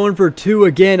up. They're going for 2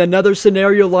 again. Another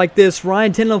scenario like this.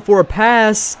 Ryan Tannehill for a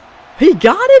pass. He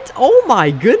got it? Oh my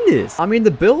goodness. I mean,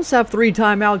 the Bills have 3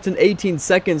 timeouts and 18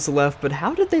 seconds left, but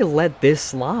how did they let this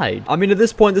slide? I mean, at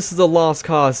this point, this is a lost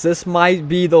cause. This might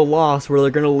be the loss where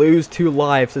they're going to lose 2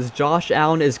 lives as Josh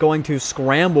Allen is going to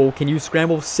scramble. Can you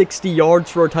scramble 60 yards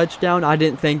for a touchdown? I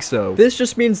didn't think so. This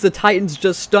just means the Titans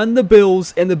just stunned the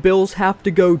Bills, and the Bills have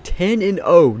to go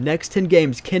 10-0. Next 10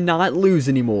 games, cannot lose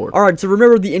anymore. Alright, so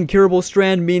remember the incurable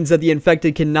strand means that the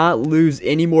infected cannot lose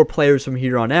any more players from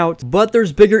here on out, but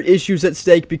there's bigger issues at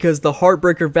stake because the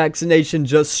heartbreaker vaccination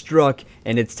just struck,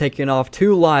 and it's taken off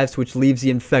 2 lives, which leaves the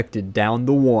infected down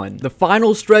to 1. The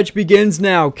final stretch begins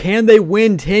now. Can they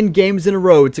win 10 games in a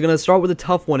row? It's going to start with a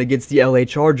tough one against the LA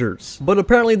Chargers. But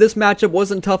apparently this matchup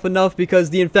wasn't tough enough because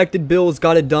the infected Bills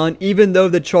got it done, even though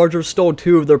the Chargers stole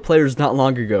 2 of their players not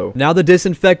long ago. Now the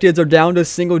disinfecteds are down to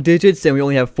single digits, and we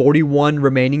only have 41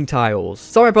 remaining tiles.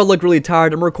 Sorry if I look really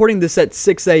tired. I'm recording this at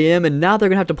 6 a.m. and now they're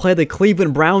going to have to play the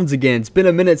Cleveland Browns again. It's been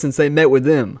a minute since they met with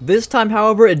them. This time,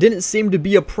 however, it didn't seem to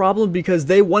be a problem because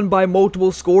they won by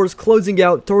multiple scores, closing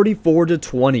out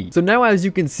 34-20. So now, as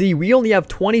you can see, we only have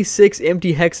 26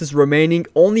 empty hexes remaining,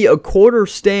 only a quarter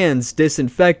stands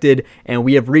disinfected, and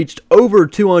we have reached over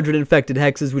 200 infected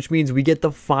hexes, which means we get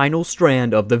the final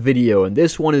strand of the video, and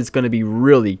this one is going to be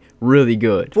really, really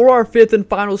good. For our 5th and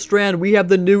final strand, we have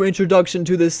the new introduction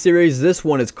to this series. This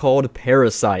one is called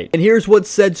Parasite, and here's what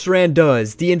said strand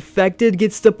does. The infected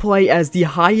gets to play as the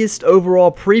highest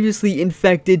overall previously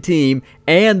infected team,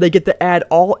 and they get to add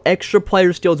all extra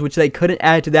player skills which they couldn't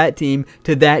add to that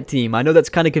team. I know that's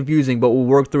kind of confusing, but we'll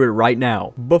work through it right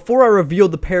now. Before I reveal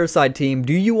the Parasite team,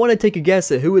 do you want to take a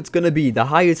guess at who it's going to be, the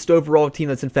highest overall team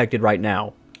that's infected right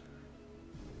now?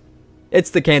 It's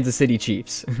the Kansas City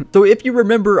Chiefs. So if you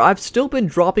remember, I've still been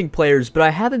dropping players, but I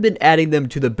haven't been adding them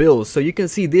to the Bills. So you can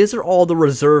see these are all the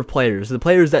reserve players, the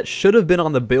players that should have been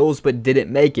on the Bills but didn't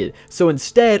make it. So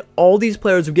instead, all these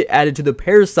players will get added to the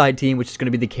Parasite team, which is going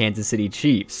to be the Kansas City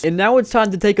Chiefs. And now it's time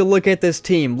to take a look at this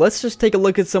team. Let's just take a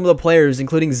look at some of the players,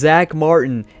 including Zach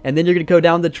Martin, and then you're going to go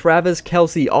down to Travis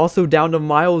Kelce, also down to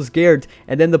Myles Garrett,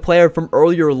 and then the player from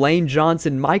earlier, Lane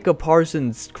Johnson, Micah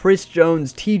Parsons, Chris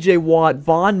Jones, TJ Watt,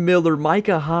 Von Miller,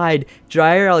 Micah Hyde,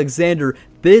 Jair Alexander.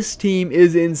 This team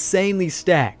is insanely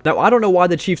stacked. Now, I don't know why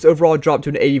the Chiefs overall dropped to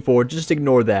an 84. Just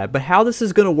ignore that. But how this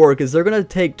is going to work is they're going to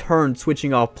take turns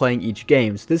switching off playing each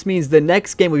game. So this means the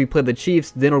next game we play the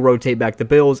Chiefs, then we'll rotate back the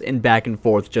Bills, and back and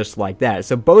forth just like that.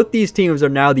 So both these teams are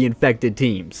now the infected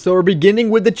teams. So we're beginning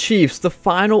with the Chiefs, the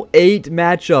final 8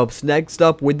 matchups. Next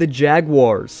up with the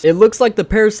Jaguars. It looks like the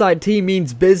Parasite team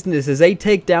means business as they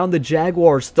take down the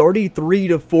Jaguars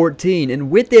 33-14. And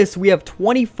with this, we have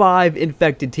 25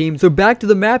 infected teams. So back to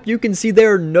the map, you can see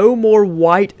there are no more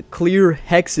white clear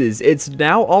hexes. It's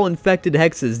now all infected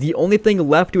hexes. The only thing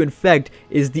left to infect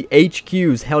is the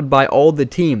HQs held by all the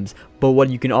teams. But what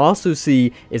you can also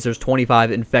see is there's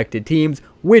 25 infected teams,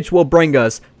 which will bring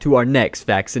us to our next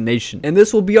vaccination. And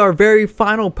this will be our very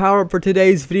final power-up for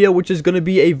today's video, which is going to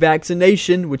be a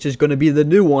vaccination, which is going to be the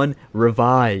new one,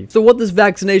 Revive. So what this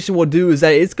vaccination will do is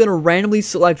that it's going to randomly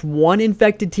select one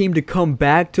infected team to come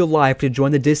back to life to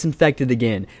join the disinfected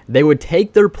again. They would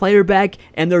take their player back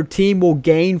and their team will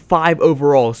gain 5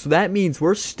 overall. So that means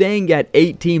we're staying at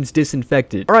 8 teams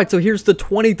disinfected. Alright, so here's the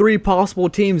 23 possible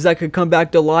teams that could come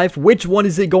back to life. Which one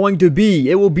is it going to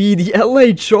be? It will be the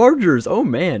LA Chargers. Oh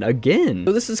man, again.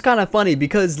 So this is kind of funny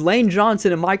because Lane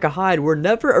Johnson and Micah Hyde were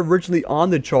never originally on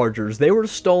the Chargers. They were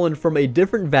stolen from a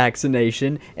different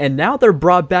vaccination, and now they're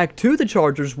brought back to the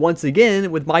Chargers once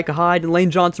again with Micah Hyde and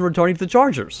Lane Johnson returning to the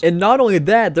Chargers. And not only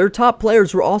that, their top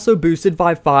players were also boosted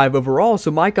by 5 overall.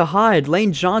 So Micah Hyde,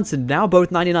 Lane Johnson, now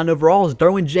both 99 overalls,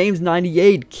 Derwin James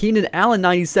 98, Keenan Allen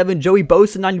 97, Joey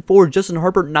Bosa 94, Justin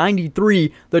Herbert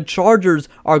 93. The Chargers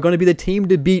are going to be the team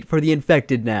to beat for the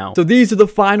infected now. So these are the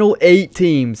final 8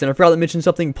 teams. And I forgot to mention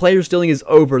something. Player stealing is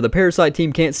over. The Parasite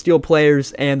team can't steal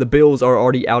players, and the Bills are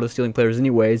already out of stealing players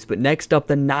anyways. But next up,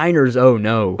 the Niners. Oh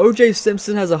no. OJ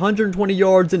Simpson has 120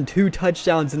 yards and 2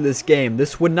 touchdowns in this game.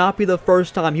 This would not be the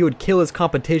first time he would kill his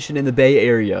competition in the Bay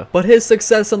Area. But his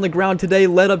success on the ground today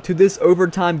led up to this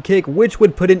overtime kick, which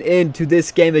would put an end to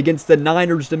this game against the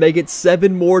Niners to make it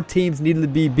 7 more teams needed to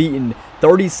be beaten.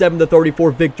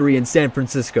 37-34 victory in San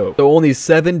Francisco. So only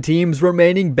 7 teams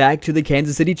remaining back to the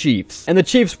Kansas City Chiefs. And the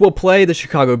Chiefs will play the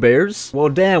Chicago Bears. Well,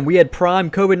 damn, we had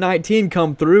prime COVID-19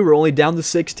 come through. We're only down to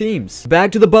 6 teams.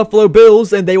 Back to the Buffalo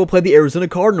Bills, and they will play the Arizona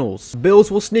Cardinals.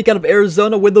 Bills will sneak out of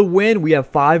Arizona with a win. We have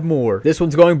 5 more. This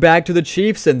one's going back to the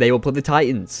Chiefs, and they will play the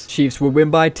Titans. Chiefs will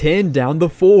win by 10, down to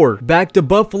 4. Back to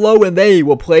Buffalo, and they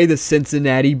will play the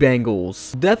Cincinnati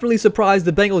Bengals. Definitely surprised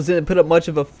the Bengals didn't put up much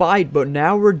of a fight, but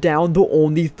now we're down to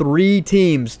only 3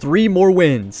 teams, 3 more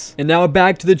wins. And now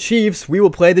back to the Chiefs, we will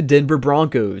play the Denver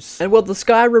Broncos. And well, the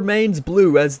sky remains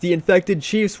blue as the infected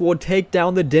Chiefs will take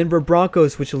down the Denver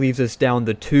Broncos, which leaves us down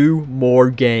to 2 more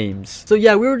games. So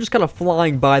yeah, we were just kind of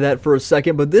flying by that for a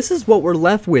second, but this is what we're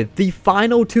left with. The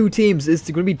final 2 teams is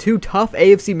going to be 2 tough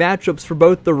AFC matchups for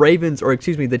both the Ravens, or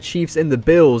excuse me, the Chiefs and the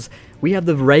Bills. We have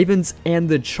the Ravens and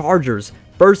the Chargers.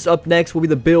 First up next will be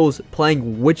the Bills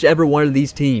playing whichever one of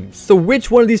these teams. So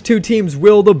which one of these 2 teams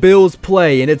will the Bills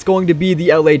play? And it's going to be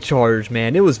the LA Chargers,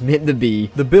 man. It was meant to be.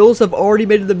 The Bills have already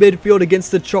made it to the midfield against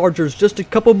the Chargers. Just a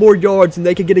couple more yards and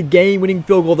they can get a game-winning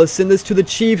field goal to send this to the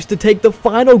Chiefs to take the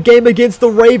final game against the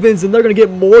Ravens. And they're going to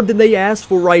get more than they asked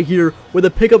for right here with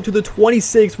a pickup to the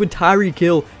 26 with Tyreek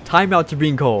Hill. Timeouts are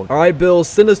being called. Alright, Bills,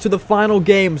 send us to the final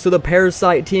game so the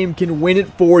Parasite team can win it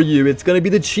for you. It's going to be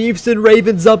the Chiefs and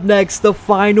Ravens up next, the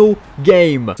final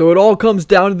game. So it all comes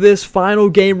down to this final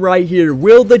game right here.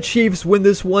 Will the Chiefs win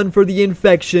this one for the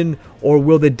infection, or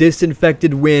will the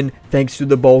disinfected win thanks to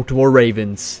the Baltimore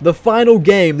Ravens? The final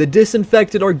game, the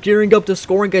disinfected are gearing up to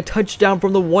scoring a touchdown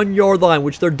from the 1-yard line,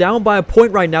 which they're down by a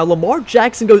point right now. Lamar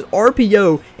Jackson goes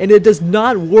RPO, and it does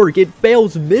not work. It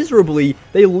fails miserably.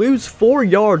 They lose 4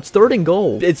 yards, 3rd and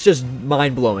goal. It's just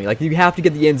mind-blowing. Like, you have to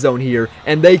get the end zone here,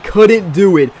 and they couldn't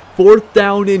do it. 4th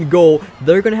down and goal.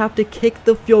 They're going to have to kick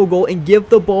the field goal and give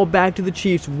the ball back to the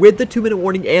Chiefs with the 2-minute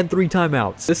warning and 3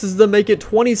 timeouts. This is to make it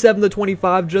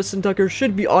 27-25. Justin Tucker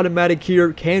should be automatic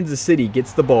here. Kansas City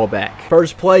gets the ball back.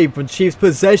 First play from Chiefs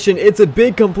possession. It's a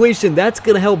big completion. That's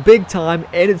going to help big time,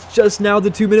 and it's just now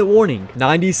the 2-minute warning.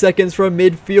 90 seconds from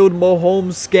midfield.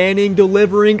 Mahomes scanning,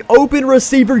 delivering. Open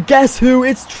receiver. Guess who?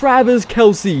 It's Travis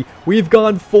Kelce. We've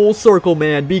gone full circle,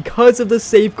 man. Because of the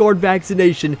safeguard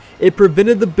vaccination, it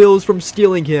prevented the Bills from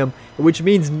stealing him, which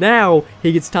means now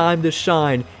he gets time to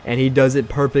shine, and he does it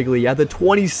perfectly at the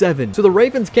 27. So the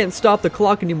Ravens can't stop the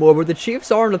clock anymore, but the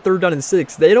Chiefs are on a 3rd down and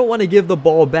 6. They don't want to give the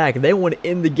ball back. They want to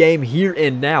end the game here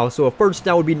and now. So a first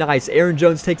down would be nice. Aaron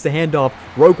Jones takes the handoff.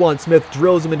 Roquan Smith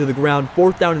drills him into the ground.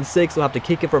 4th down and 6. They'll have to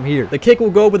kick it from here. The kick will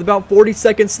go with about 40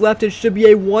 seconds left. It should be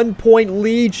a 1-point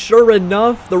lead. Sure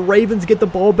enough, the Ravens get the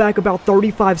ball back back about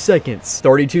 35 seconds.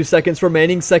 32 seconds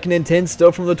remaining, 2nd and 10,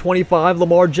 still from the 25.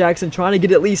 Lamar Jackson trying to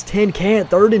get at least 10, can't.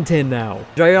 3rd and 10 now.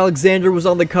 Jay Alexander was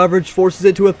on the coverage, forces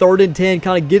it to a 3rd and 10,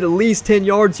 kind of get at least 10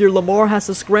 yards here. Lamar has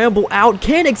to scramble out,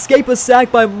 can't escape a sack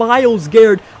by Myles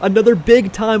Garrett, another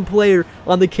big time player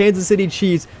on the Kansas City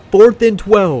Chiefs. 4th and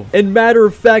 12. And matter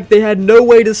of fact, they had no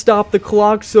way to stop the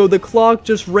clock, so the clock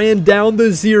just ran down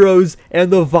the zeros, and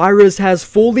the virus has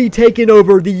fully taken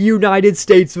over the United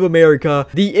States of America.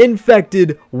 The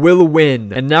infected will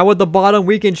win. And now at the bottom,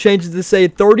 we can change it to say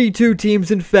 32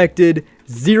 teams infected,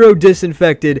 0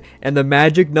 disinfected, and the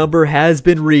magic number has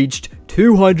been reached.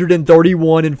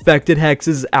 231 infected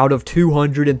hexes out of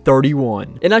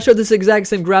 231. And I showed this exact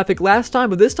same graphic last time,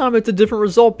 but this time it's a different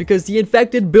result because the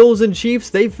infected Bills and Chiefs,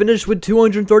 they finished with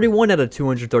 231 out of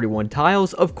 231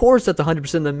 tiles. Of course, that's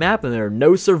 100% of the map, and there are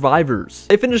no survivors.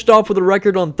 They finished off with a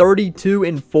record on 32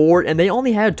 and 4, and they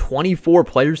only had 24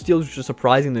 player steals, which is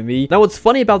surprising to me. Now, what's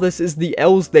funny about this is the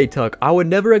L's they took. I would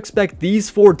never expect these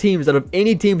 4 teams out of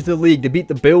any teams in the league to beat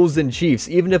the Bills and Chiefs,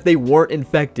 even if they weren't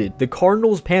infected. The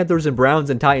Cardinals, Panthers, and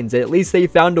Browns and Titans, at least they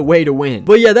found a way to win.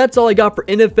 But yeah, that's all I got for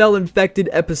NFL Infected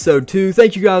episode 2.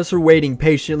 Thank you guys for waiting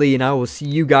patiently, and I will see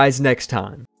you guys next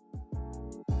time.